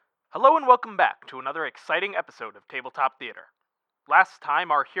Hello and welcome back to another exciting episode of Tabletop Theater. Last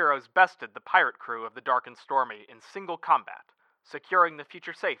time, our heroes bested the pirate crew of the Dark and Stormy in single combat, securing the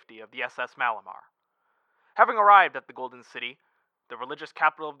future safety of the SS Malamar. Having arrived at the Golden City, the religious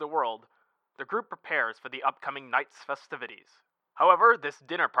capital of the world, the group prepares for the upcoming night's festivities. However, this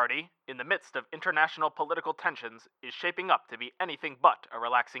dinner party, in the midst of international political tensions, is shaping up to be anything but a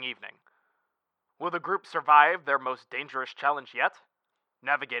relaxing evening. Will the group survive their most dangerous challenge yet?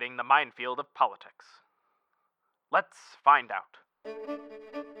 Navigating the minefield of politics. Let's find out.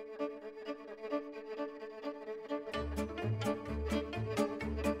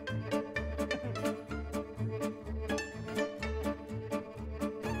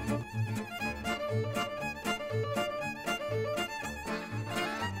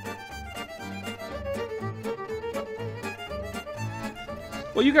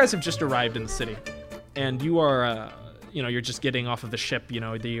 Well, you guys have just arrived in the city, and you are, you're just getting off of the ship.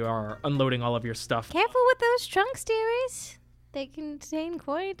 You are unloading all of your stuff. Careful with those trunks, dearies. They contain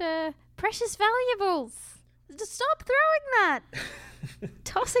quite precious valuables. Just stop throwing that.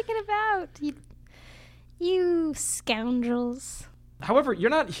 Tossing it about. You scoundrels. However, you're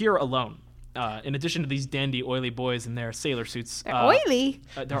not here alone. In addition to these dandy, oily boys in their sailor suits. They're oily.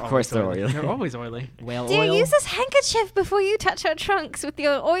 Of course they're oily. They're always oily. Whale Dear, oil. use this handkerchief before you touch our trunks with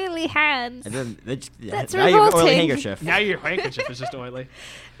your oily hands. And then That's now you have revolting. oily handkerchief. Now your handkerchief is just oily.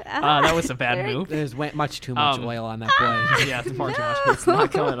 That was a bad Very move. There's much too much oil on that boy. Yeah, it's far too much. It's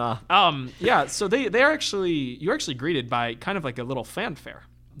not coming off. Yeah, so you're actually greeted by kind of like a little fanfare.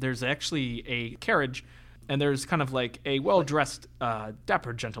 There's actually a carriage, and there's kind of like a well-dressed,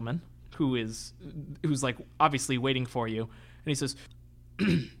 dapper gentleman who's like obviously waiting for you, and he says,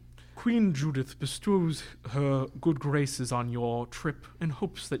 "Queen Judith bestows her good graces on your trip and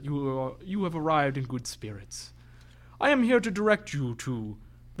hopes that you have arrived in good spirits. I am here to direct you to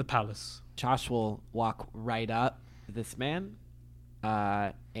the palace." Josh will walk right up to this man,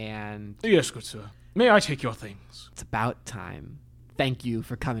 and "Yes, good sir. May I take your things?" it's about time. Thank you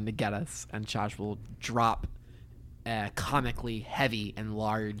for coming to get us. And Josh will drop a comically heavy and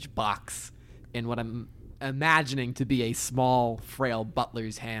large box in what I'm imagining to be a small, frail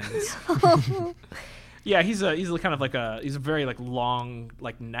butler's hands. Yeah, he's kind of like he's a very like long,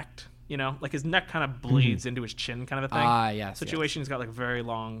 like necked, like his neck kind of bleeds into his chin kind of a thing. Yes. Situation. He's got like a very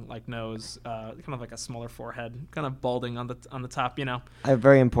long like nose, kind of like a smaller forehead, kind of balding on the top. I have a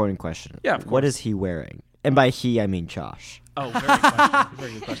very important question. Yeah, of What course. is he wearing? And by he, I mean Josh. Oh,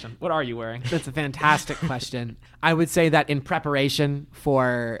 very good question. What are you wearing? That's a fantastic question. I would say that in preparation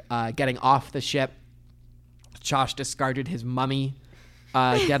for getting off the ship, Josh discarded his mummy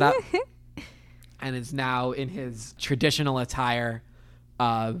getup and is now in his traditional attire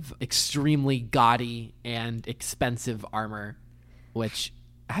of extremely gaudy and expensive armor, which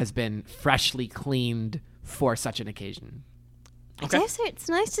has been freshly cleaned for such an occasion. Okay. Yes, sir, it's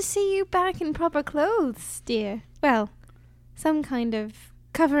nice to see you back in proper clothes, dear. Well, some kind of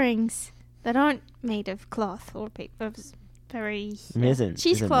coverings that aren't made of cloth or paper. Very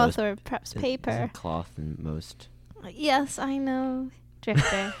cheesecloth or perhaps paper. Isn't cloth in most. Yes, I know,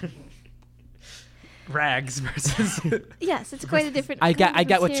 Drifter. Rags versus. Yes, it's quite a different. I kind of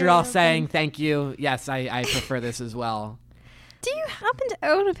get what you're all material saying. thing. Thank you. Yes, I prefer this as well. Do you happen to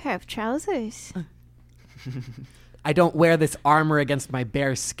own a pair of trousers? I don't wear this armor against my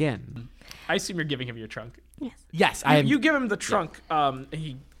bare skin. I assume you're giving him your trunk. Yes. Yes, I am. You give him the trunk. And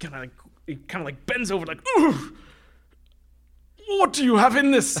he kind of like bends over like, "Ugh! What do you have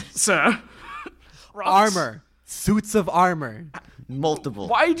in this, sir?" Rocks. armor. Suits of armor. Multiple.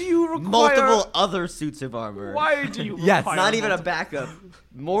 Why do you require Multiple other suits of armor. Why do you? Yes. require Not even a multiple- backup.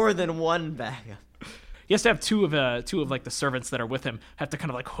 More than one backup. He has to have two of like the servants that are with him have to kind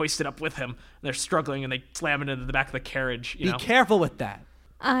of like hoist it up with him. They're struggling and they slam it into the back of the carriage. You Be know. careful with that.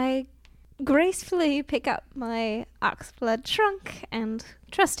 I gracefully pick up my oxblood trunk and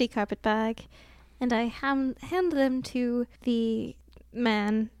trusty carpet bag, and I hand them to the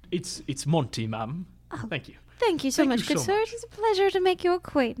man. It's Monty, ma'am. Oh. Thank you. Thank you so Thank much, you good so sir. much. It is a pleasure to make your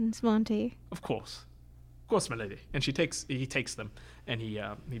acquaintance, Monty. Of course, my lady. And he takes them and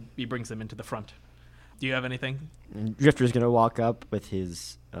he brings them into the front. Do you have anything? And Drifter's gonna walk up with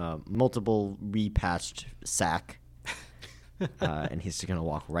his multiple repatched sack, and he's just gonna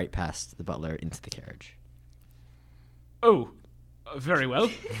walk right past the butler into the carriage. Oh, very well.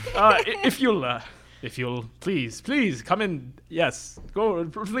 If you'll please come in. Yes, go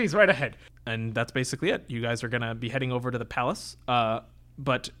please right ahead. And that's basically it. You guys are gonna be heading over to the palace.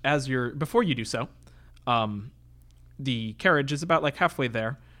 But before you do so, the carriage is about like halfway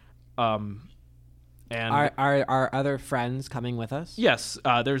there. And Are other friends coming with us? yes,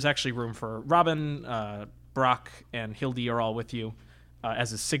 there's actually room for Robin, Brock, and Hildy are all with you,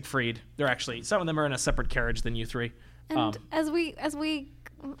 as is Siegfried. They're actually, some of them are in a separate carriage than you three. And as we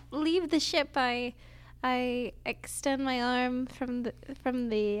leave the ship, I extend my arm from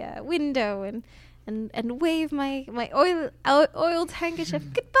the window and wave my oiled handkerchief.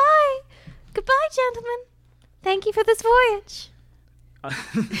 Goodbye, gentlemen. Thank you for this voyage.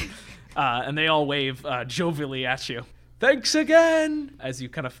 And they all wave jovially at you. Thanks again! As you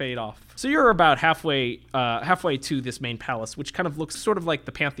kind of fade off. So you're about halfway to this main palace, which kind of looks sort of like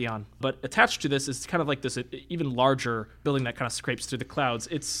the Pantheon. But attached to this is kind of like this even larger building that kind of scrapes through the clouds.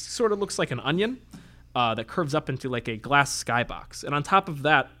 It sort of looks like an onion that curves up into like a glass skybox. And on top of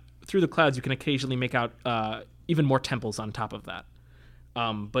that, through the clouds, you can occasionally make out even more temples on top of that.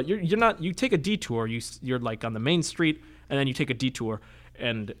 But you're not. You take a detour. You're like on the main street, and then you take a detour,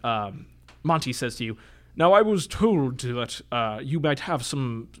 and Monty says to you, "Now I was told that you might have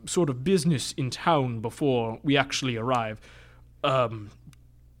some sort of business in town before we actually arrive.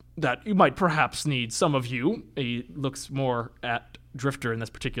 That you might perhaps need some of you." He looks more at Drifter in this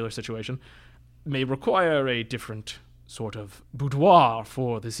particular situation. "May require a different sort of boudoir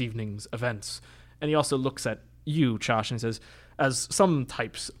for this evening's events." And he also looks at you, Josh, and says, "As some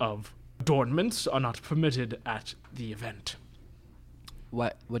types of adornments are not permitted at the event."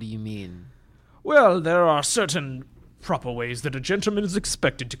 What do you mean? Well, there are certain proper ways that a gentleman is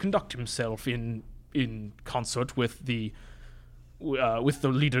expected to conduct himself in consort with the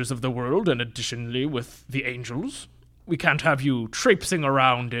leaders of the world, and additionally with the angels. We can't have you traipsing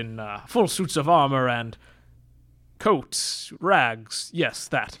around in full suits of armor and coats, rags. Yes,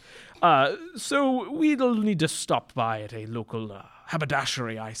 that. So we'll need to stop by at a local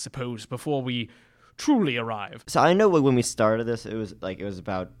haberdashery, I suppose, before we truly arrive. So I know when we started this, it was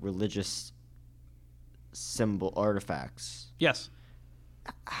about religious symbol artifacts. Yes.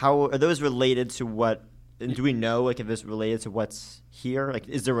 How are those related to what? And do we know if it's related to what's here? Like,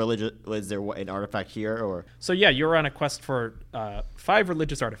 is there an artifact here or? So yeah, you're on a quest for 5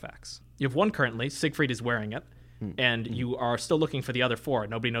 religious artifacts. You have one currently. Siegfried is wearing it, and you are still looking for the other 4.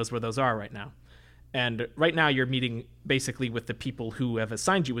 Nobody knows where those are right now. And right now you're meeting basically with the people who have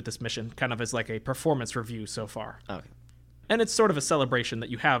assigned you with this mission, kind of as like a performance review so far. Okay. And it's sort of a celebration that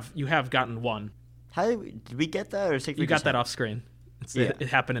you have gotten one. How did we get that, or You got that off screen. It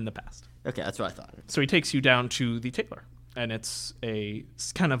happened in the past. Okay, that's what I thought. So he takes you down to the tailor, and it's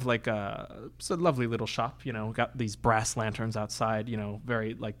kind of like it's a lovely little shop. Got these brass lanterns outside.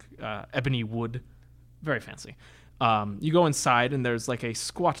 Very like ebony wood, very fancy. You go inside, and there's like a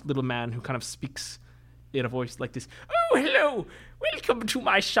squat little man who kind of speaks in a voice like this. "Oh, hello! Welcome to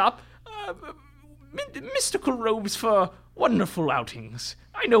my shop. Mystical robes for wonderful outings.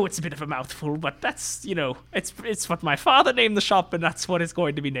 I know it's a bit of a mouthful, but that's, it's what my father named the shop, and that's what it's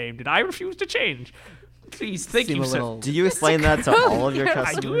going to be named, and I refuse to change. Please, thank you, sir." Do you explain that to all of your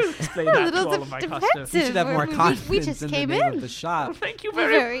customers? I do explain that to all of my customers. You should have more confidence We just in came the name in. of the shop. Thank you We're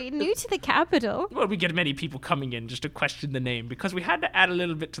very very new to the capital. Well, we get many people coming in just to question the name because we had to add a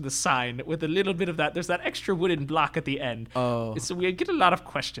little bit to the sign with a little bit of that. There's that extra wooden block at the end. Oh. So we get a lot of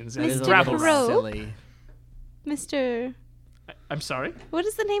questions. And Mr. it It's gravels. Crow. silly. Mr. I'm sorry? What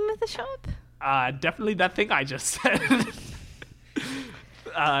is the name of the shop? Definitely that thing I just said.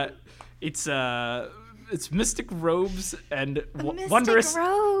 It's Mystic Robes and Mystic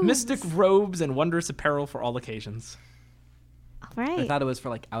Robes. Mystic Robes and wondrous apparel for all occasions. All I right. thought it was for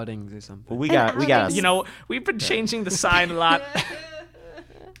like outings or something. Well, we got. We've been changing the sign a lot.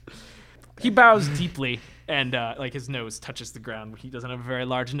 He bows deeply, and like his nose touches the ground. He doesn't have a very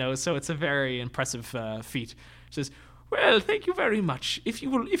large nose, so it's a very impressive feat. He says, "Well, thank you very much. If you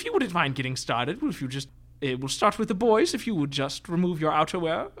wouldn't mind getting started, we'll start with the boys. If you would just remove your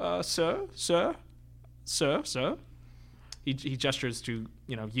outerwear, sir. He gestures to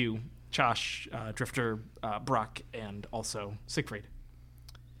you, Josh, Drifter, Brock, and also Siegfried.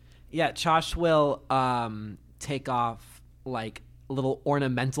 Yeah, Josh will take off like little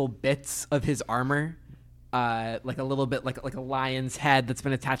ornamental bits of his armor, like a little bit like a lion's head that's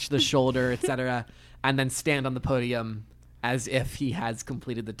been attached to the shoulder, etc., and then stand on the podium as if he has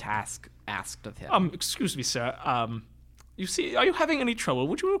completed the task asked of him. Excuse me, sir. You see, are you having any trouble?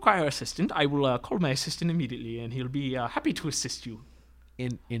 Would you require assistant? I will call my assistant immediately, and he'll be happy to assist you.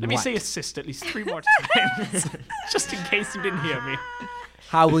 In Let me what? say assist at least 3 more times, just in case you didn't hear me.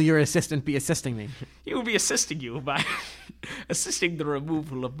 How will your assistant be assisting me? He will be assisting you by assisting the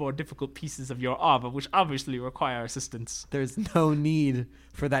removal of more difficult pieces of your armor, which obviously require assistance. There's no need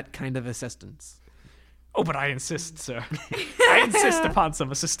for that kind of assistance. Oh, but I insist, sir. I insist upon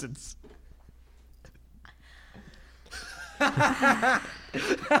some assistance.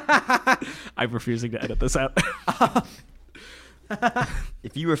 I'm refusing to edit this out.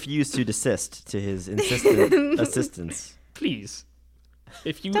 If you refuse to desist to his insistent assistance, Please.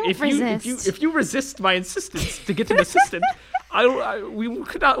 If you Don't if you resist. if you resist my insistence to get an assistant,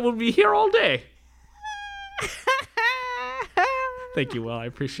 we'll be here all day. Thank you, Will. I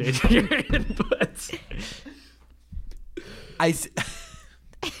appreciate your input.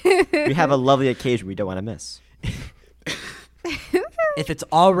 we have a lovely occasion we don't want to miss. If it's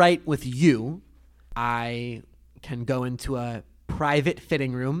all right with you, I can go into a private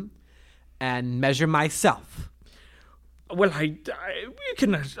fitting room and measure myself. Well, we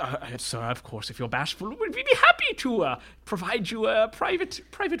can, sir, of course, if you're bashful, we'd be happy to provide you a private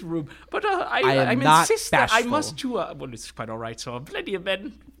room. But am not insist that I bashful. must well, it's quite all right. So plenty of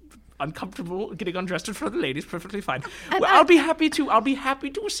men uncomfortable getting undressed in front of the ladies, perfectly fine. Well, I'll be happy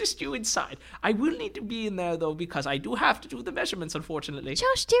to assist you inside. I will need to be in there though because I do have to do the measurements, unfortunately.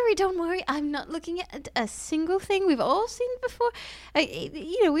 Josh, dearie, don't worry. I'm not looking at a single thing. We've all seen it before.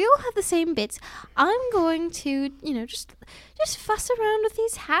 We all have the same bits. I'm going to, just fuss around with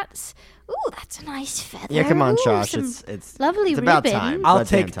these hats. Ooh, that's a nice feather. Yeah, come on, Ooh, Josh. some It's lovely it's about ribbon. time. I'll About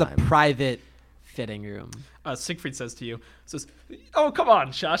damn take the time. private fitting room. Siegfried says to you, "Oh, come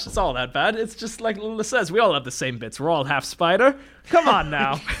on, Josh, it's all that bad. It's just like Lila says, we all have the same bits. We're all half spider. Come on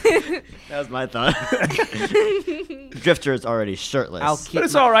now." That was my thought. Drifter is already shirtless. I'll keep But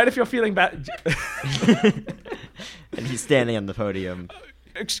it's my- all right if you're feeling bad. And he's standing on the podium.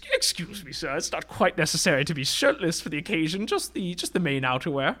 Excuse me, sir. It's not quite necessary to be shirtless for the occasion. Just the main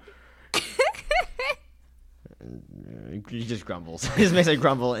outerwear. He just grumbles. He just makes a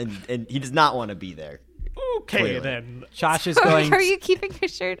grumble, and he does not want to be there. Okay, Clearly. then. Josh is going. Are you keeping your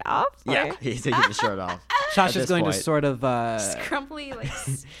shirt off? Yeah, Or he's taking the shirt off. Josh at is this going to point. sort of. crumbly,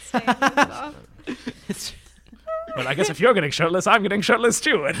 sandals off. Well, I guess if you're getting shirtless, I'm getting shirtless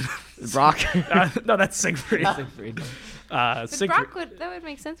too. And, Brock. no, that's Siegfried. Siegfried. But Siegfried. Brock that would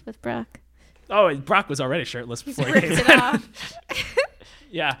make sense with Brock. Oh, Brock was already shirtless before he Rips came it in. off.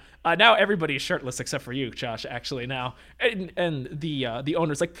 Yeah. Now everybody's shirtless except for you, Josh. Actually, now, and the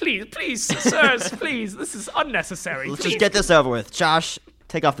owner's like, please, sirs, please, this is unnecessary. Let's Please." just get this over with. Josh,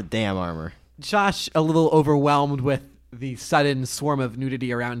 take off the damn armor. Josh, a little overwhelmed with the sudden swarm of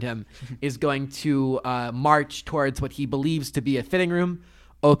nudity around him, is going to march towards what he believes to be a fitting room,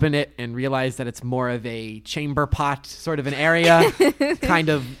 open it, and realize that it's more of a chamber pot sort of an area, kind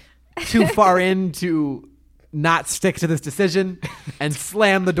of too far in to not stick to this decision, and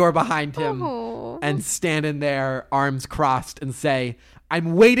slam the door behind him Oh. and stand in there, arms crossed, and say,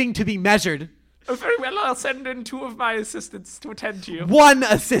 "I'm waiting to be measured." Oh, very well, I'll send in 2 of my assistants to attend to you. One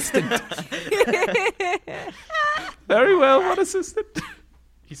assistant. Very well, one assistant.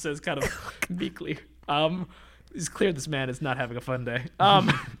 He says kind of meekly. It's clear this man is not having a fun day.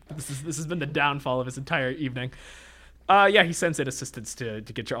 This has been the downfall of his entire evening. Yeah, he sends in assistants to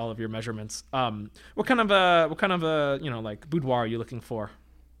get all of your measurements. What kind of like boudoir are you looking for?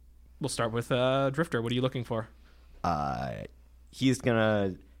 We'll start with Drifter. What are you looking for? He's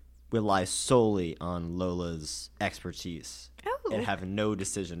gonna rely solely on Lola's expertise Oh. and have no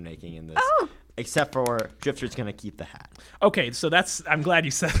decision making in this. Oh. Except for Drifter's gonna keep the hat. Okay, so I'm glad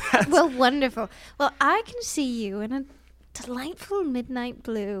you said that. Well, wonderful. Well, I can see you in a delightful midnight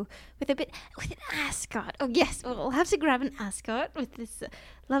blue with an ascot. Oh yes, well, we'll have to grab an ascot with this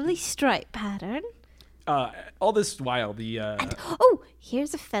lovely stripe pattern. All this while, Oh,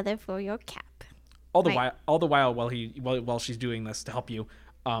 here's a feather for your cap. all the Right. while while she's doing this to help you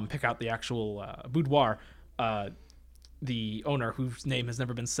pick out the actual boudoir, the owner, whose name has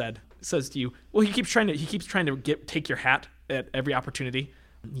never been said, says to you, "Well, he keeps trying to take your hat at every opportunity.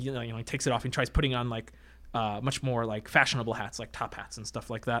 He takes it off and tries putting on like much more like fashionable hats, like top hats and stuff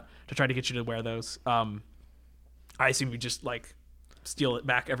like that, to try to get you to wear those. I assume you just like steal it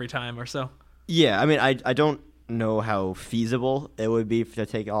back every time or so." Yeah, I mean, I don't know how feasible it would be to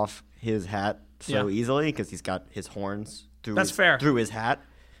take off his hat so Yeah. easily because he's got his horns through That's fair. through his hat.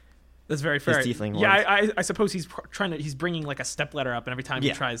 That's very fair. tiefling Yeah, horns. I suppose he's bringing like a stepladder up, and every time he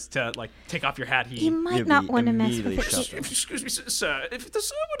Yeah. tries to like take off your hat, He he. might You'll not be want to mess with immediately it. shuffled. Excuse me, sir. If the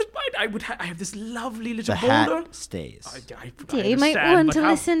sir wouldn't mind, I have this lovely little The boulder. hat stays. I Yeah, you might understand, want but to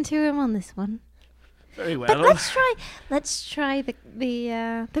how- listen to him on this one. Very well. But let's try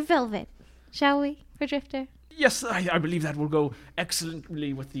the velvet, shall we, for Drifter? Yes, I believe that will go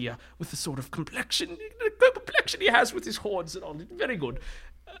excellently with the sort of complexion he has with his horns and all. Very good.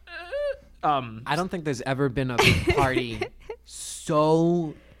 I don't think there's ever been a party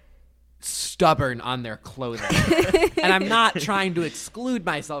so stubborn on their clothing. And I'm not trying to exclude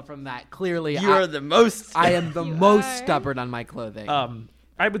myself from that. Clearly, You are the most. I am the most stubborn on my clothing.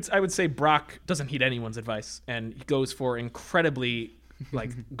 I would say Brock doesn't heed anyone's advice, and he goes for incredibly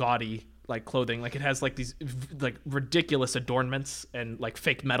like gaudy like clothing. Like it has like these like ridiculous adornments and like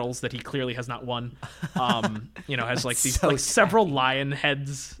fake medals that he clearly has not won. Has like these so like several lion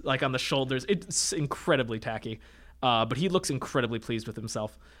heads like on the shoulders. It's incredibly tacky, but he looks incredibly pleased with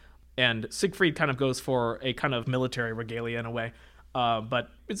himself. And Siegfried kind of goes for a kind of military regalia in a way, but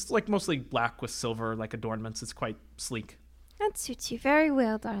it's like mostly black with silver like adornments. It's quite sleek. That suits you very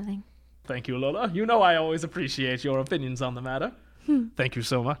well, darling. Thank you, Lola. You know I always appreciate your opinions on the matter. Thank you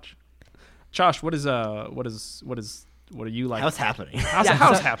so much. Josh, what are you like? How's happening?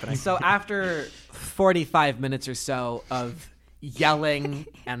 How's happening? So after 45 minutes or so of yelling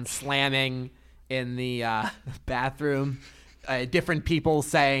and slamming in the bathroom, different people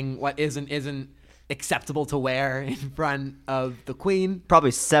saying what isn't acceptable to wear in front of the queen.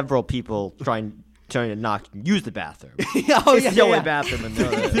 Probably several people trying to not use the bathroom. Oh, It's the only bathroom in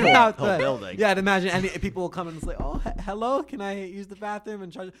the whole building. Yeah, I'd imagine any people will come in and say, "Oh, hello, can I use the bathroom?"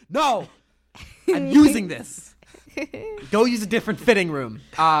 And charge. No, I'm using this. Go use a different fitting room.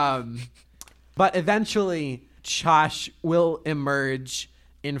 But eventually, Josh will emerge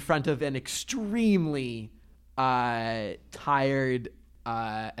in front of an extremely tired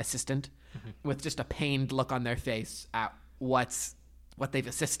assistant with just a pained look on their face at what they've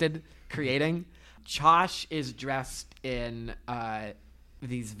assisted creating. Josh is dressed in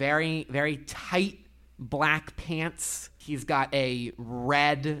these very, very tight black pants. He's got a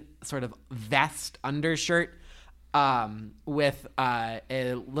red sort of vest undershirt with a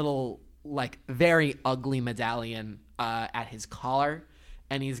little, like, very ugly medallion at his collar.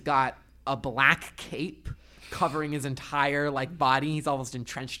 And he's got a black cape covering his entire, like, body. He's almost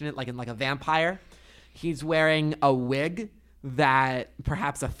entrenched in it, like a vampire. He's wearing a wig that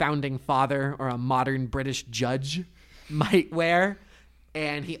perhaps a founding father or a modern British judge might wear.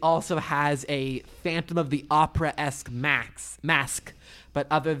 And he also has a Phantom of the Opera-esque mask. But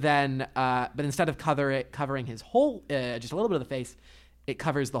instead of covering his whole, just a little bit of the face, it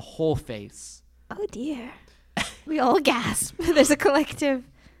covers the whole face. Oh dear. We all gasp. There's a collective.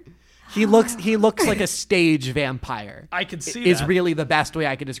 He looks like a stage vampire. I can see is that. really the best way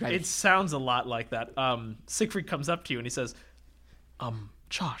I could describe it. It sounds a lot like that. Siegfried comes up to you and he says,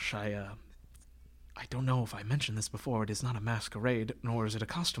 Josh, I don't know if I mentioned this before. It is not a masquerade, nor is it a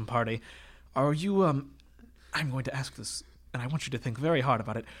costume party. Are you, I'm going to ask this, and I want you to think very hard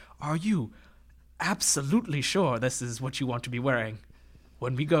about it. Are you absolutely sure this is what you want to be wearing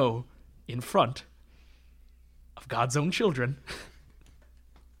when we go in front of God's own children,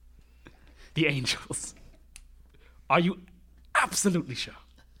 the angels? Are you absolutely sure?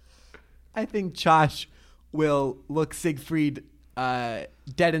 I think Josh will look Siegfried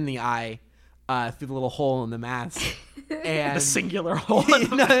dead in the eye through the little hole in the mask. And The singular hole.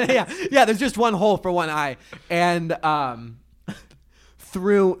 yeah, there's just one hole for one eye. And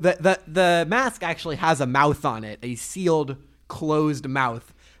through the mask actually has a mouth on it, a sealed, closed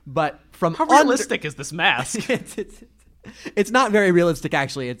mouth. But from How realistic is this mask? it's not very realistic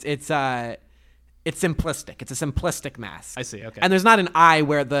actually. It's simplistic. It's a simplistic mask. I see, okay. And there's not an eye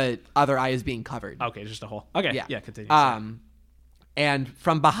where the other eye is being covered. Okay, just a hole. Okay, yeah, continue. And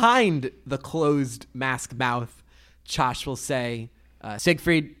from behind the closed mask mouth, Josh will say,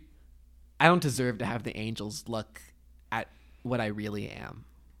 Siegfried, I don't deserve to have the angels look at what I really am.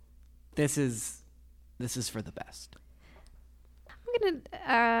 This is for the best. I'm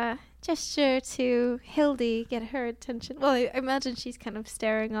gonna gesture to Hildy, get her attention. Well, I imagine she's kind of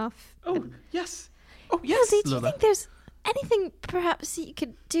staring off. Oh, yes. Oh, yes, Hildy, do you Lola. think there's anything perhaps you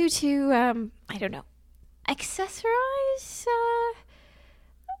could do to, I don't know, accessorize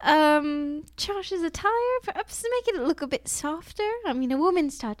Josh's attire? Perhaps to make it look a bit softer? I mean, a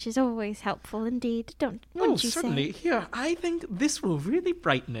woman's touch is always helpful indeed, wouldn't you certainly. say? Here, I think this will really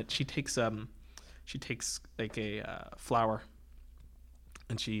brighten it. She takes like a flower,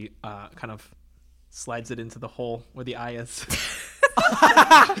 and she kind of slides it into the hole where the eye is.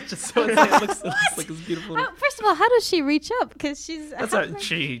 Just so it looks like this beautiful. First of all, how does she reach up? Because she's... That's a,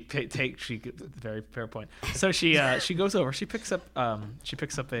 she very fair point. So she goes over. She picks up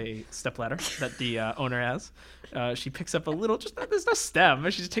a stepladder that the owner has. She picks up a little. There's no stem.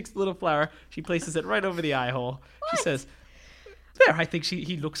 She just takes the little flower. She places it right over the eye hole. She says, "There, I think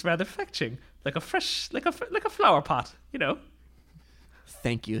he looks rather fetching, like a fresh, like a flower pot. You know."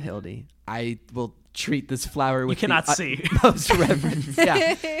 Thank you, Hildy. I will treat this flower with cannot the see. utmost reverence.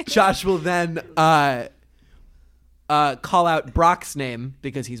 Yeah. Josh will then call out Brock's name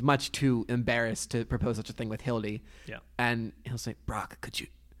because he's much too embarrassed to propose such a thing with Hildy. Yeah. And he'll say, "Brock, could you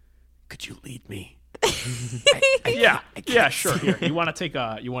lead me?" Yeah, sure. Here, you want to take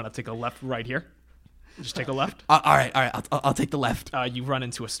a left right here? Just take a left. All right. I'll take the left. You run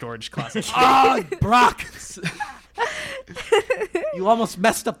into a storage closet. Oh, Brock! You almost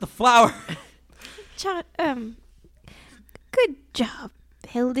messed up the flower. Good job,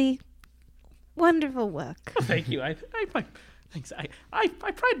 Hildy. Wonderful work. Thank you. Thanks. I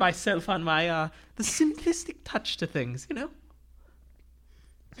pride myself on my the simplistic touch to things. You know.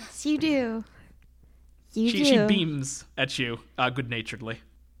 Yes, you do. She beams at you good-naturedly.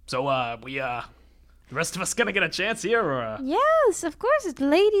 So the rest of us gonna get a chance here, or? Yes, of course. It's the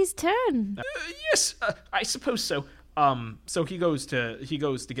lady's turn. Yes, I suppose so. So he goes to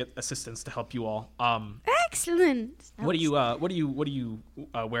get assistance to help you all. Excellent. What are you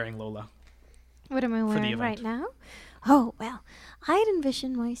wearing, Lola? What am I the wearing event? right now? Oh, well, I'd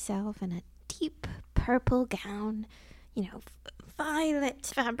envision myself in a deep purple gown, violet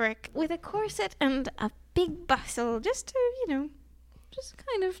fabric with a corset and a big bustle just to, just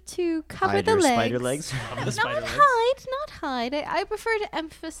kind of to cover Hide the your legs. spider legs. Not hide. I prefer to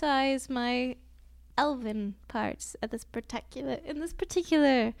emphasize my elven parts at this particular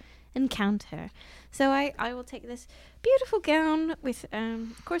encounter. So I will take this beautiful gown with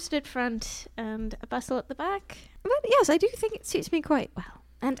corseted front and a bustle at the back. But yes, I do think it suits me quite well.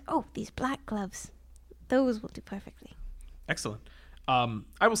 And these black gloves, those will do perfectly. Excellent.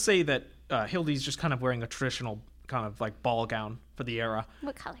 I will say that Hildy's just kind of wearing a traditional kind of like ball gown for the era.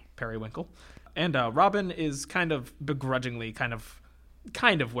 What color? Periwinkle. And Robin is kind of begrudgingly kind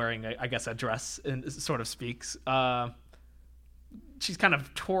of wearing, I guess, a dress, and sort of speaks. She's kind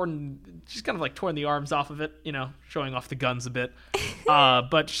of torn the arms off of it, showing off the guns a bit.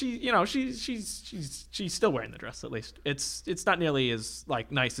 But she's still wearing the dress, at least. It's not nearly as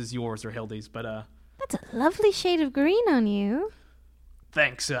like nice as yours or Hildy's, but That's a lovely shade of green on you.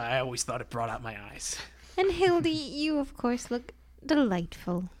 thanks. I always thought it brought out my eyes. And Hildy, you of course look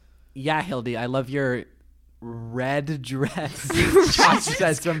delightful. Yeah, Hildy, I love your red dress. Josh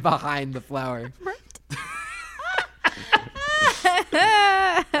says from behind the flower.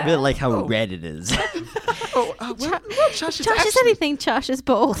 A bit like how red it is. Josh Josh is anything. Josh is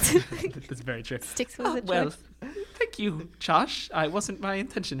bold. That's very true. Sticks with it. Well, thank you, Josh. It wasn't my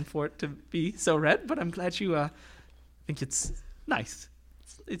intention for it to be so red, but I'm glad you think it's nice.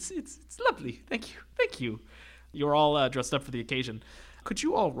 It's lovely. Thank you. You're all dressed up for the occasion. Could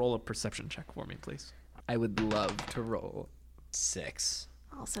you all roll a perception check for me, please? I would love to roll. 6.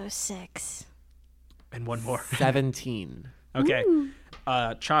 Also 6. And one more. 17. Okay.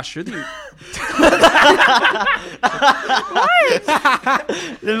 Josh, you're the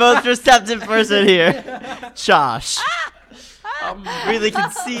The most receptive person here. Josh. Really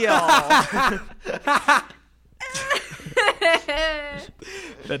can see all.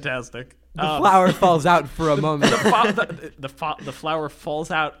 fantastic. The flower falls out for a moment. The flower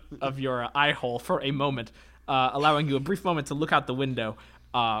falls out of your eye hole for a moment, allowing you a brief moment to look out the window,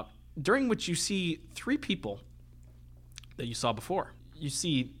 during which you see 3 people that you saw before. You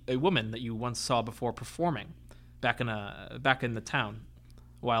see a woman that you once saw before performing back in the town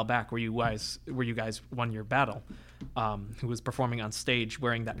a while back, where you guys won your battle, who was performing on stage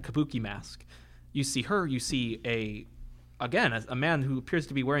wearing that kabuki mask. You see her. You see a man who appears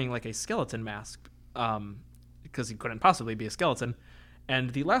to be wearing like a skeleton mask, because he couldn't possibly be a skeleton.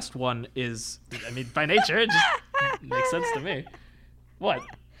 And the last one is, by nature, it just makes sense to me. What?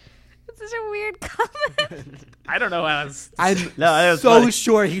 That's such a weird comment. I don't know how to... I'm that was so funny.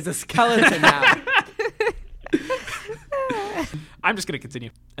 sure he's a skeleton now. I'm just going to continue.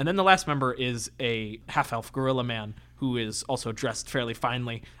 And then the last member is a half-elf gorilla man who is also dressed fairly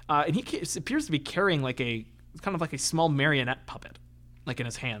finely. And he appears to be carrying like a small marionette puppet, like in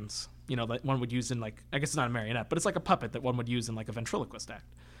his hands. That one would use in I guess it's not a marionette, but it's like a puppet that one would use in like a ventriloquist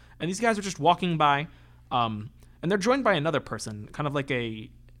act. And these guys are just walking by, and they're joined by another person, kind of like a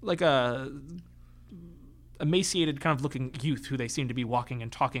emaciated kind of looking youth who they seem to be walking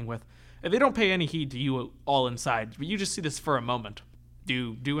and talking with. And they don't pay any heed to you all inside, but you just see this for a moment. Do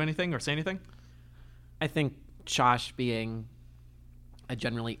you do anything or say anything? I think Josh, being a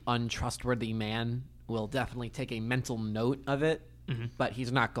generally untrustworthy man, will definitely take a mental note of it, but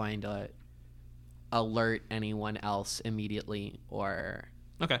he's not going to alert anyone else immediately or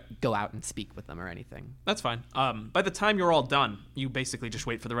Okay, go out and speak with them or anything. that's fine. By the time you're all done, you basically just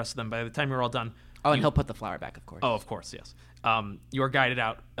wait for the rest of them. By the time you're all done... Oh, and he'll put the flower back, of course. Oh, of course, yes. You are guided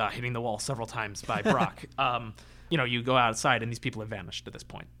out, hitting the wall several times by Brock. you go outside and these people have vanished at this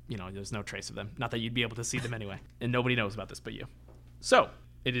point. There's no trace of them. Not that you'd be able to see them anyway. And nobody knows about this but you. So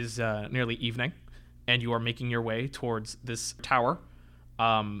it is nearly evening, and you are making your way towards this tower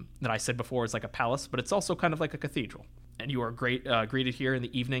that I said before is like a palace, but it's also kind of like a cathedral. And you are greeted here in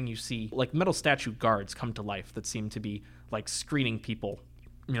the evening. You see like metal statue guards come to life that seem to be like screening people,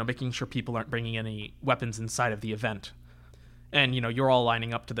 making sure people aren't bringing any weapons inside of the event. And, you're all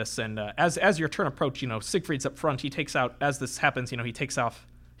lining up to this. And as your turn approach, Siegfried's up front. He takes out, as this happens, he takes off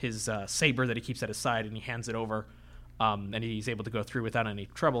his saber that he keeps at his side and he hands it over. And he's able to go through without any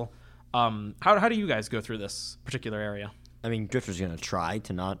trouble. How do you guys go through this particular area? I mean, Drifter's going to try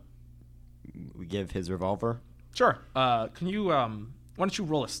to not give his revolver. Sure. Can you, why don't you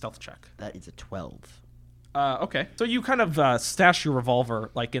roll a stealth check? That is a 12. Okay. So you kind of stash your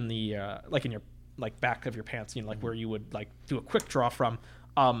revolver like in the, in your back of your pants, where you would do a quick draw from,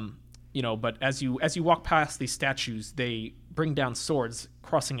 but as you walk past these statues, they bring down swords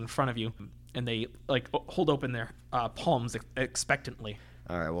crossing in front of you, and they hold open their palms expectantly.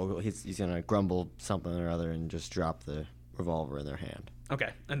 All right, well, he's going to grumble something or other and just drop the revolver in their hand. Okay,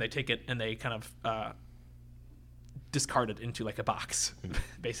 and they take it and they kind of discard it into a box,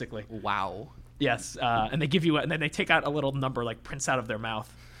 basically. Wow. Yes, and they give you, and then they take out a little number prints out of their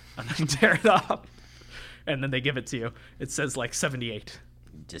mouth, and they tear it up, and then they give it to you. It says 78.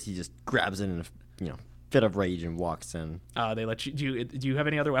 He just grabs it in a fit of rage and walks in. They let you. Do you have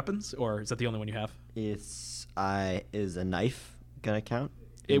any other weapons, or is that the only one you have? Is a knife gonna count?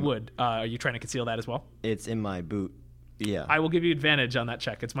 It would. Are you trying to conceal that as well? It's in my boot. Yeah. I will give you advantage on that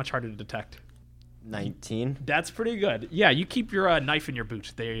check. It's much harder to detect. 19. That's pretty good. Yeah, you keep your knife in your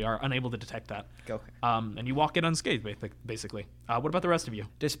boot. They are unable to detect that. Okay. And you walk in unscathed, basically. What about the rest of you?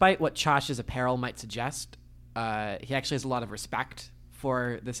 Despite what Chosh's apparel might suggest, he actually has a lot of respect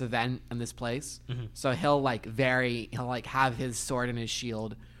for this event and this place. Mm-hmm. So he'll have his sword and his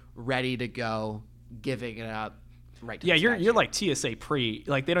shield ready to go, giving it up right to the statue. You're like TSA pre.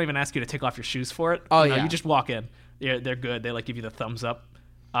 They don't even ask you to take off your shoes for it. Oh, You just walk in. Yeah, they're good. They give you the thumbs up.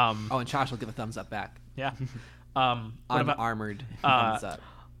 And Chosh will give a thumbs up back. Yeah. Armored thumbs up.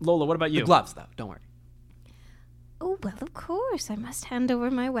 Lola, what about you? The gloves, though. Don't worry. Oh, well, of course. I must hand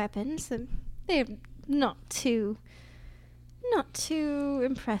over my weapons. And they're not too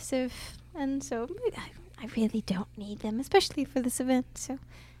impressive. And so I really don't need them, especially for this event. So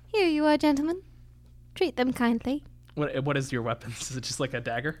here you are, gentlemen. Treat them kindly. What is your weapons? Is it just a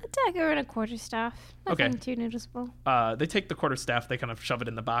dagger? A dagger and a quarterstaff. Nothing too noticeable. They take the quarterstaff. They kind of shove it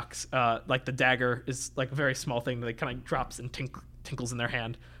in the box. The dagger is a very small thing that kind of drops and tinkles in their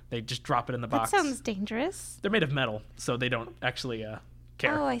hand. They just drop it in the box. That sounds dangerous. They're made of metal, so they don't actually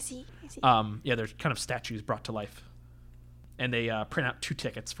care. Oh, I see. They're kind of statues brought to life. And they print out 2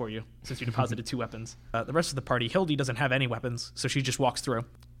 tickets for you since you deposited 2 weapons. The rest of the party, Hildy doesn't have any weapons, so she just walks through.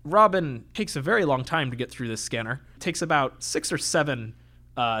 Robin takes a very long time to get through this scanner. It takes about 6 or 7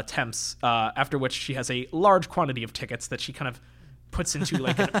 attempts, after which she has a large quantity of tickets that she kind of puts into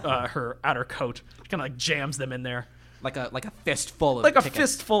her outer coat, kind of jams them in there. Like a fistful of tickets. tickets. A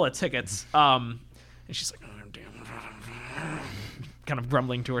fistful of tickets. And she's like, oh, damn. Kind of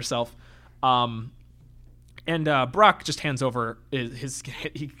grumbling to herself. And Brock just hands over he's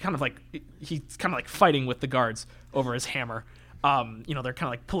kind of fighting with the guards over his hammer. They're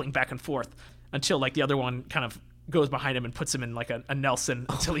kind of pulling back and forth until the other one kind of goes behind him and puts him in a Nelson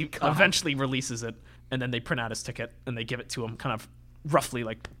until he eventually releases it. And then they print out his ticket and they give it to him, kind of roughly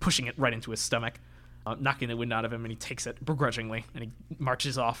pushing it right into his stomach, knocking the wind out of him, and he takes it begrudgingly and he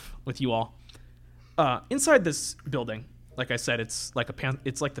marches off with you all. Inside this building, like I said, it's like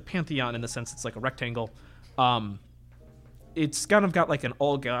the Pantheon in the sense it's like a rectangle. It's kind of got an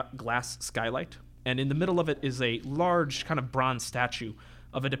all glass skylight, and in the middle of it is a large kind of bronze statue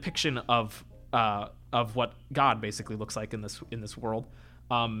of a depiction of what God basically looks like in this world.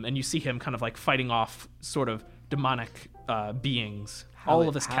 And you see him kind of fighting off sort of demonic beings. All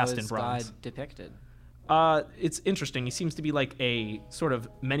of this cast in bronze. How is God depicted? It's interesting. He seems to be a sort of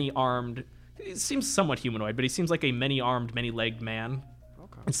many-armed. It seems somewhat humanoid, but he seems like a many-armed, many-legged man.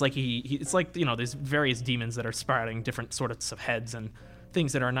 Okay. It's like it's there's various demons that are sprouting different sorts of heads and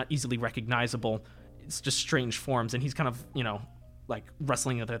things that are not easily recognizable. It's just strange forms, and he's kind of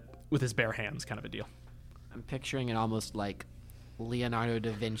wrestling with his bare hands, kind of a deal. I'm picturing it almost like Leonardo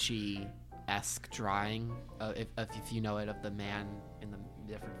da Vinci-esque drawing, if you know it, of the man in the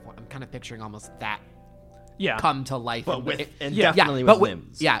different form. I'm kind of picturing almost that. Yeah. Come to life. But definitely with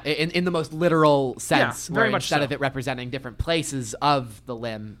limbs. Yeah, in the most literal sense. Yeah, very where much instead so. of it representing different places of the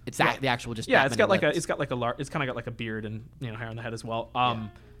limb, it's the actual just. Yeah, it's got it's kind of got a beard and hair on the head as well.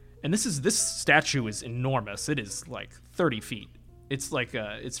 And this statue is enormous. It is like 30 feet. It's like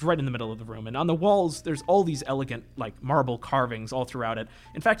it's right in the middle of the room, and on the walls there's all these elegant like marble carvings all throughout it.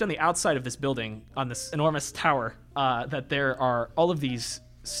 In fact, on the outside of this building, on this enormous tower, that there are all of these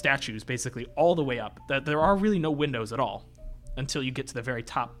statues basically all the way up. That there are really no windows at all until you get to the very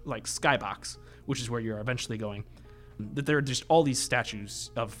top, like skybox, which is where you're eventually going. That there are just all these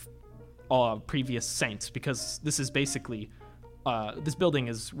statues of previous saints, because this is basically this building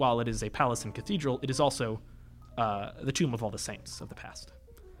is, while it is a palace and cathedral, it is also the tomb of all the saints of the past.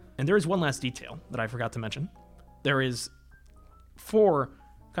 And there is one last detail that I forgot to mention. There is 4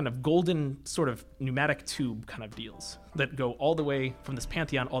 kind of golden sort of pneumatic tube kind of deals that go all the way from this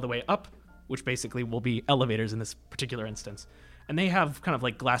pantheon all the way up, which basically will be elevators in this particular instance. And they have kind of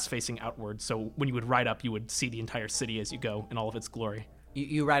like glass facing outward, so when you would ride up, you would see the entire city as you go in all of its glory.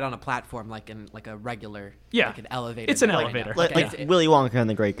 You ride on a platform like a regular, Yeah. like an elevator. It's an building. elevator. Like, Okay. like Willy Wonka and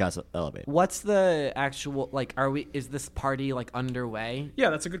the Great Castle Elevator. What's the actual, like, is this party like underway? Yeah,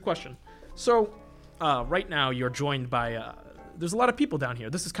 that's a good question. So, right now you're joined by, there's a lot of people down here.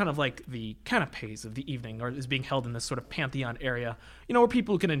 This is kind of like the canapes of the evening, or is being held in this sort of pantheon area, where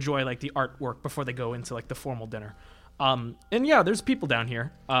people can enjoy like the artwork before they go into like the formal dinner. And yeah, there's people down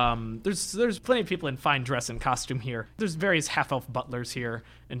here. There's plenty of people in fine dress and costume here. There's various half-elf butlers here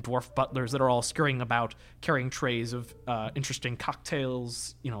and dwarf butlers that are all scurrying about, carrying trays of interesting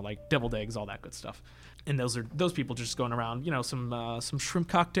cocktails, like deviled eggs, all that good stuff. And those people just going around, some shrimp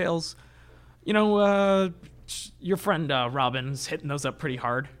cocktails. Your friend Robin's hitting those up pretty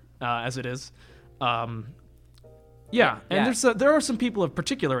hard, as it is. Yeah, and there are some people of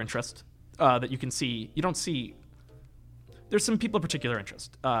particular interest that you can see. You don't see. There's some people of particular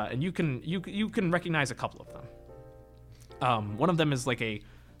interest, and you can recognize a couple of them. One of them is like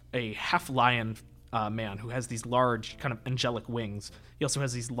a half lion man who has these large kind of angelic wings. He also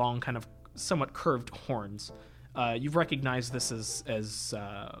has these long kind of somewhat curved horns. You've recognized this as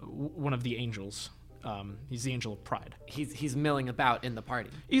one of the angels. He's the angel of pride. He's milling about in the party.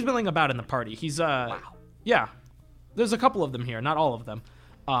 He's milling about in the party. He's yeah. There's a couple of them here, not all of them.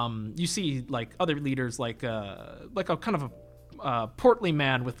 You see like other leaders, like a kind of a portly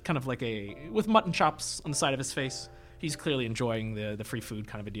man with kind of like with mutton chops on the side of his face. He's clearly enjoying the free food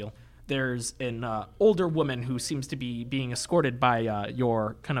kind of a deal. There's an older woman who seems to be being escorted by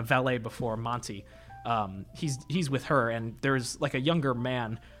your kind of valet before Monty. He's with her, and there's like a younger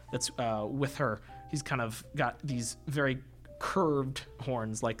man that's with her. He's kind of got these very curved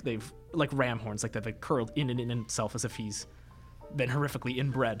horns, like ram horns, like they've curled in himself as if he's been horrifically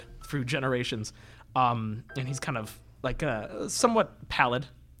inbred through generations. And he's kind of like somewhat pallid,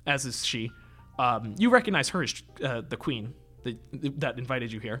 as is she. You recognize her as the queen that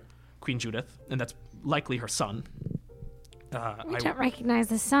invited you here, Queen Judith, and that's likely her son. We don't recognize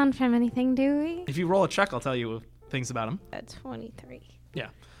the son from anything, do we? If you roll a check, I'll tell you things about him. 23. Yeah,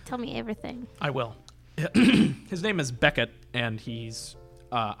 Tell me everything. I will. His name is Beckett, and he's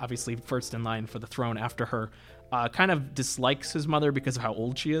obviously first in line for the throne after her. Kind of dislikes his mother because of how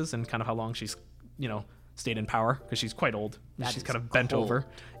old she is and kind of how long she's, stayed in power, because she's quite old. She's kind of bent over.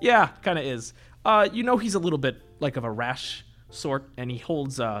 Yeah, kind of is. He's a little bit like of a rash sort, and he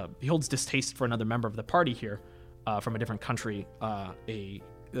holds distaste for another member of the party here, from a different country,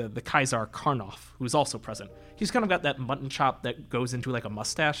 the Kaiser Karnoff, who's also present. He's kind of got that mutton chop that goes into like a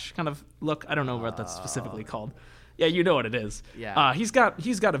mustache kind of look. I don't know what that's specifically called. Yeah, you know what it is. Yeah. He's got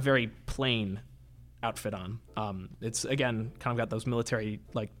a very plain outfit on. It's again kind of got those military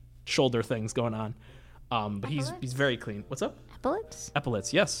like shoulder things going on. But he's very clean. What's up? Epaulets?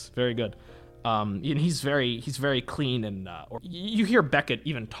 Epaulets, yes, very good. And he's very clean, and you hear Beckett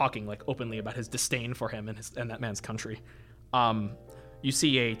even talking like openly about his disdain for him and that man's country. You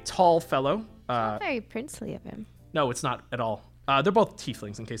see a tall fellow. Not very princely of him. No, it's not at all. They're both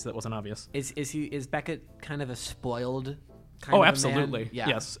tieflings, in case that wasn't obvious. Is Beckett kind of a spoiled kind of absolutely. a man? Yeah.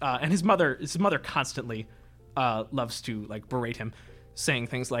 Yes. And his mother constantly loves to like berate him, saying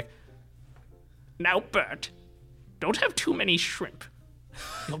things like, "Now, Bert, don't have too many shrimp.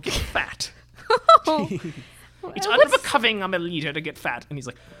 You'll get fat. It's unbecoming of a leader to get fat." And he's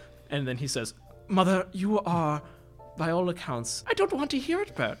like, and then he says, "Mother, you are, by all accounts, I don't want to hear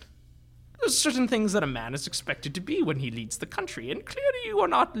it, Bert. There's certain things that a man is expected to be when he leads the country, and clearly you are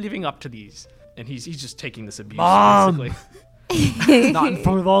not living up to these." And he's just taking this abuse, Mom! basically. Not in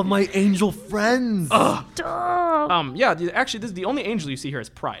front of all my angel friends. Stop. Actually, this is the only angel you see here is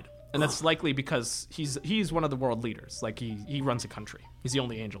Pride. And that's likely because he's one of the world leaders. Like he runs a country. He's the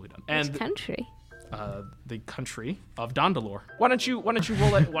only angel he does. And Which country? the country of Dondalore. Why don't you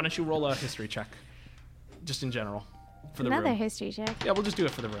roll a history check, just in general? for the Another room. history check. Yeah, we'll just do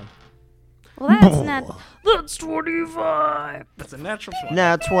it for the room. Well, that's not. That's 25. That's a natural 20.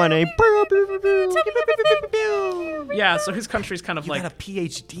 Now 20. Yeah, so his country's kind of You like, got a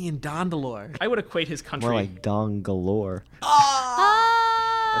PhD in Dondalore. I would equate his country. More like Dong galore.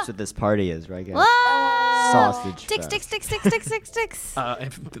 Ah! That's what this party is, right, guys? Whoa! Sausage Sticks, fest. sticks, sticks, sticks, sticks, sticks.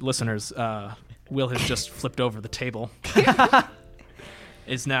 Listeners, Will has just flipped over the table.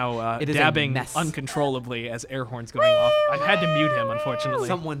 Is now It is a dabbing mess. uncontrollably as air horns going off. I've had to mute him, unfortunately.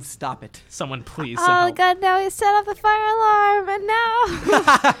 Someone stop it. Someone please send Oh help. god, now he set off the fire alarm, and now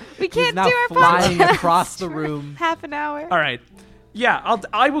we He's can't now do our flying podcast across the for room. half an hour. All right. Yeah,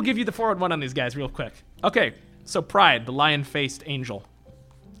 I will give you the 4-1 on these guys real quick. Okay, so Pride, the lion-faced angel.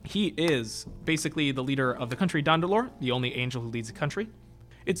 He is basically the leader of the country Dondalore, the only angel who leads the country.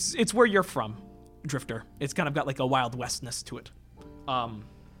 It's where you're from, Drifter. It's kind of got like a Wild Westness to it.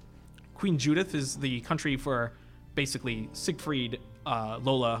 Queen Judith is the country for basically Siegfried,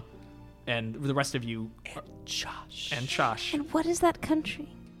 Lola, and the rest of you. Josh. And Shosh. And what is that country?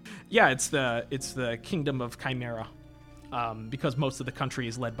 Yeah, it's the kingdom of Chimera, because most of the country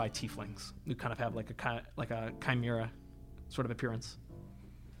is led by tieflings who kind of have like a chimera sort of appearance.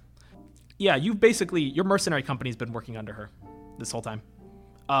 Yeah, your mercenary company's been working under her this whole time.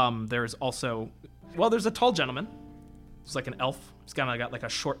 There's also, there's a tall gentleman. He's like an elf. He's kind of got like a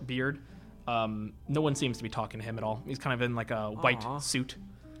short beard. No one seems to be talking to him at all. He's kind of in like a white suit,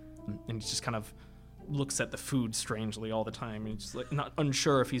 and he just kind of looks at the food strangely all the time. And he's just like not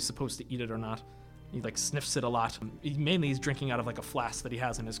unsure if he's supposed to eat it or not. He like sniffs it a lot. He's drinking out of like a flask that he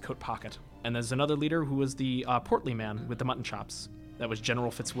has in his coat pocket. And there's another leader who was the portly man with the mutton chops. That was General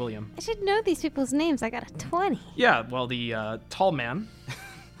Fitzwilliam. I should know these people's names. I got a 20. Yeah, well, the tall man,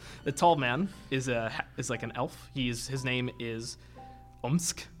 the tall man is like an elf. His name is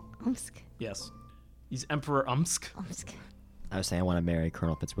Umsk. Omsk. Yes, he's Emperor Umsk. Omsk. I was saying I want to marry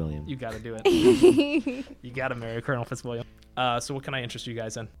Colonel Fitzwilliam. You gotta do it. You gotta marry Colonel Fitzwilliam. So what can I interest you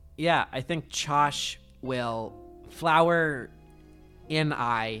guys in? Yeah, I think Chosh will Flower and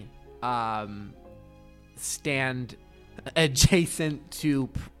I stand adjacent to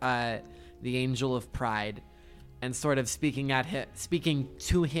the Angel of Pride and sort of speaking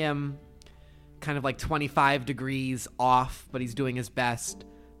to him kind of like 25 degrees off, but he's doing his best.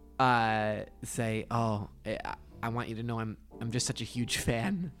 Say, I want you to know I'm just such a huge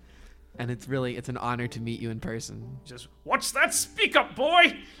fan, and it's an honor to meet you in person. Just, what's that? Speak up,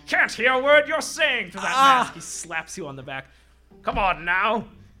 boy! Can't hear a word you're saying through that mask. He slaps you on the back. Come on now.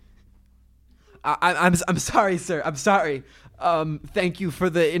 I'm sorry, sir. I'm sorry. Thank you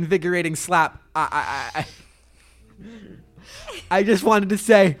for the invigorating slap. I just wanted to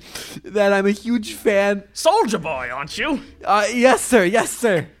say that I'm a huge fan. Soldier boy, aren't you? Yes, sir. Yes,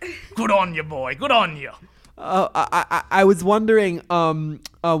 sir. Good on you, boy. Good on you. I was wondering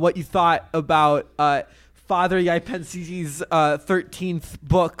what you thought about Father Yaipensisi's 13th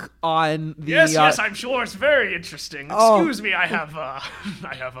book on the... Yes, I'm sure it's very interesting. Excuse me, I have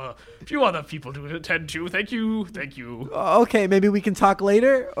a few other people to attend to. Thank you. Okay, maybe we can talk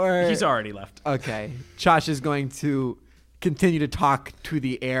later, or... He's already left. Okay. Chosh is going to continue to talk to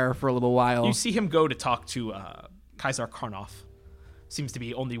the air for a little while. You see him go to talk to Kaisar Karnov. Seems to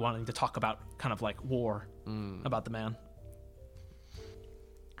be only wanting to talk about kind of like war, about the man.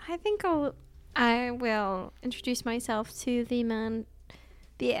 I think I will introduce myself to the man,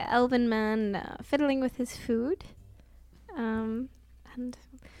 the elven man fiddling with his food. And,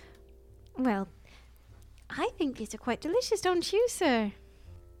 well, I think these are quite delicious, don't you, sir?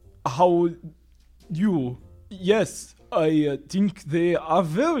 How you? Yes, I think they are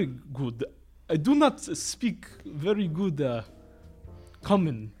very good. I do not speak very good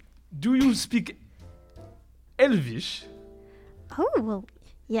common. Do you speak Elvish? Oh, well,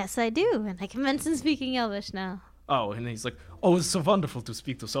 yes, I do, and I can mention speaking Elvish now. Oh, and he's like, oh, it's so wonderful to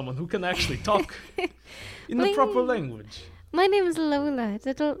speak to someone who can actually talk in the proper language. My name is Lola.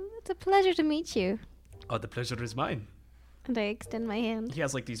 It's a pleasure to meet you. Oh, the pleasure is mine. And I extend my hand. He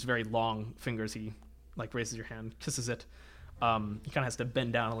has like these very long fingers. He like raises your hand, kisses it. He kind of has to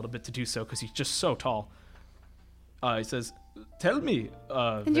bend down a little bit to do so because he's just so tall. He says, tell me.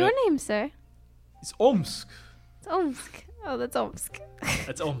 And your name, sir? It's Omsk. It's Omsk. Oh, that's Omsk.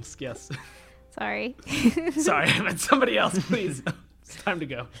 That's Omsk, yes. Sorry. Sorry, I meant somebody else, please. It's time to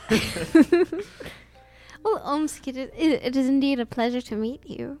go. Well, Omsk, it is indeed a pleasure to meet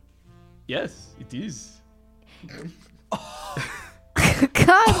you. Yes, it is.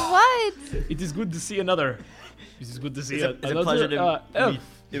 God, what? It is good to see another. It is good to see Is it a another pleasure to elf meet?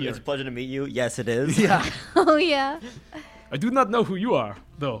 here. It's a pleasure to meet you. Yes, it is. Yeah. Oh, yeah. I do not know who you are,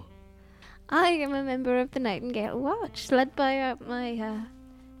 though. I am a member of the Nightingale Watch, led by my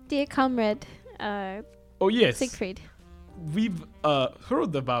dear comrade, Oh, yes. Siegfried. We've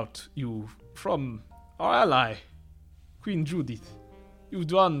heard about you from our ally, Queen Judith. You've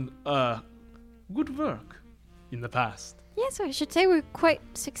done good work in the past. Yes, I should say we're quite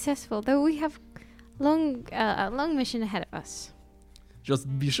successful, though we have a long mission ahead of us. Just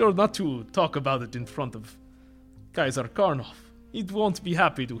be sure not to talk about it in front of Kaiser Karnov. He won't be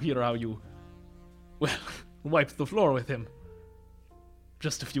happy to hear how you, well, wiped the floor with him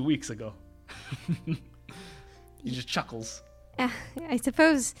just a few weeks ago. He just chuckles. I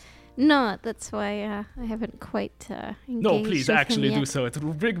suppose not. That's why I haven't quite engaged No, please with him actually do yet. so. It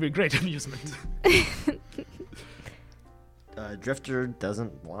will bring me great amusement. Drifter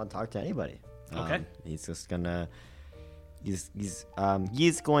doesn't want to talk to anybody. Okay. He's just gonna.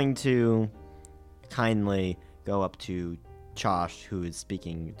 He's going to kindly go up to Chosh, who is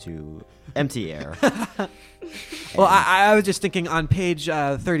speaking to empty air. Well, I was just thinking on page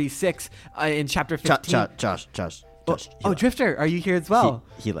 36 in chapter 15. Josh. Oh, he left. Drifter, are you here as well?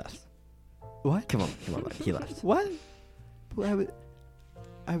 He left. What? Come on, buddy. He left. What? Well,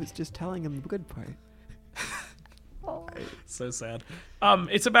 I was just telling him the good part. So sad.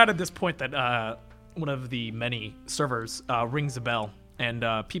 It's about at this point that one of the many servers rings a bell, and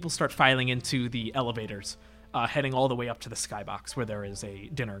people start filing into the elevators, heading all the way up to the skybox where there is a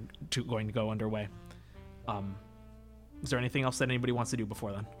dinner going to go underway. Is there anything else that anybody wants to do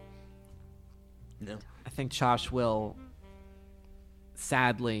before then? No. I think Josh will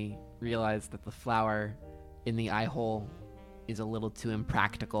sadly realize that the flower in the eye hole is a little too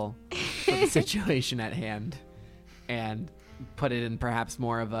impractical for the situation at hand, and put it in perhaps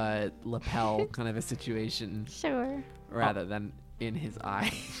more of a lapel kind of a situation Sure. rather than in his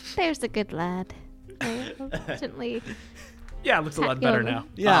eye. There's a good lad. Gently. Yeah, it looks a lot Pat better Gilman. now.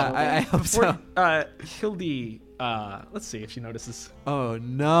 Yeah, I hope so. Hildy, let's see if she notices. Oh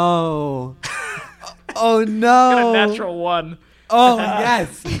no! Oh Got a no! natural one. Oh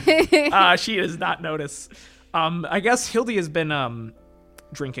yes! She does not notice. I guess Hildy has been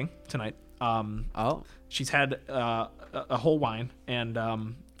drinking tonight. Oh, She's had a whole wine and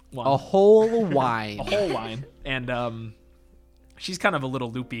one. a whole wine. A whole wine, and she's kind of a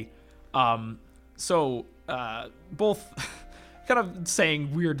little loopy. So both kind of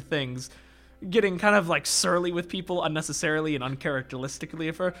saying weird things, getting kind of like surly with people unnecessarily and uncharacteristically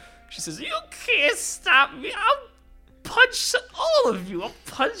of her. She says, "You can't stop me. I'll punch all of you.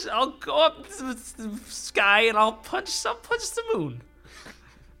 I'll go up to the sky and I'll punch the moon."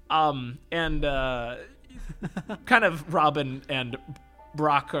 And kind of Robin and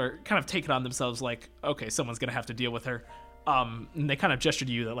Brock are kind of taking on themselves like, okay, someone's gonna have to deal with her. And they kind of gesture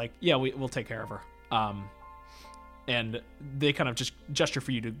to you that like, yeah, we'll take care of her. And they kind of just gesture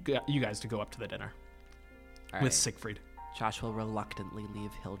for you guys to go up to the dinner All with right. Siegfried. Josh will reluctantly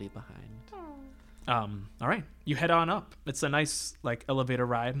leave Hildy behind. All right, you head on up. It's a nice like elevator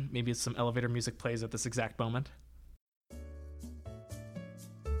ride. Maybe some elevator music plays at this exact moment.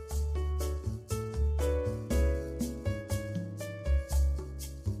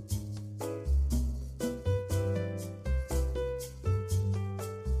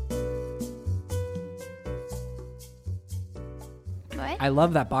 What? I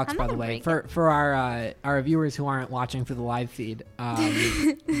love that box, I'm by not the gonna way. break For our viewers who aren't watching through the live feed,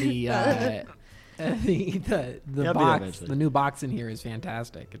 the be box, eventually. the new box in here is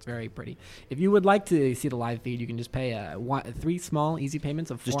fantastic. It's very pretty. If you would like to see the live feed, you can just pay 3 small easy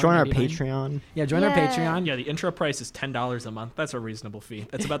payments of Just join our $4.99. Patreon. Yeah, join our Yeah. Patreon. Yeah, the intro price is $10 a month. That's a reasonable fee.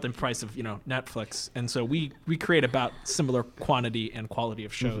 That's about the price of Netflix, and so we create about similar quantity and quality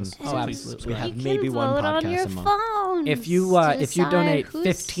of shows. Oh, So please absolutely. subscribe. We have You maybe can one vote on podcast your a month. phone. If you donate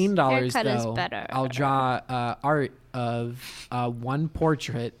 $15 though, I'll draw art of one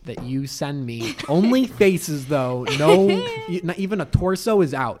portrait that you send me. Only faces though. No, not even a torso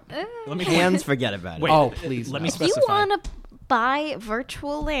is out. Let me Hands, forget about it. Wait, Oh, please, Let no. me If you specify. want to buy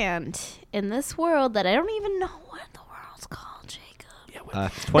virtual land in this world that I don't even know what the world's called, Jacob.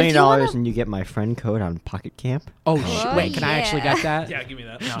 $20 and you get my friend code on Pocket Camp. Oh, Oh, wait, can I actually yeah. get that? Yeah, give me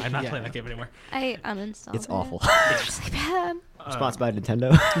that. No, I'm not Yeah. playing that game anymore. I uninstalled It's it. awful. It's really bad. Sponsored by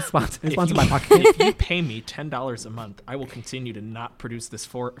Nintendo. Sponsored If by you- Pocket. If you pay me $10 a month, I will continue to not produce this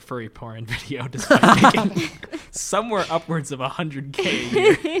furry porn video despite making somewhere upwards of $100K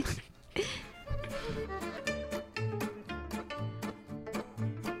a year.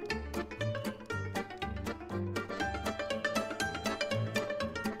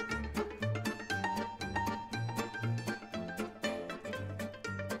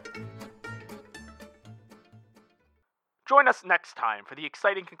 Join us next time for the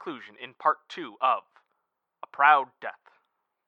exciting conclusion in part 2 of A Proud Death.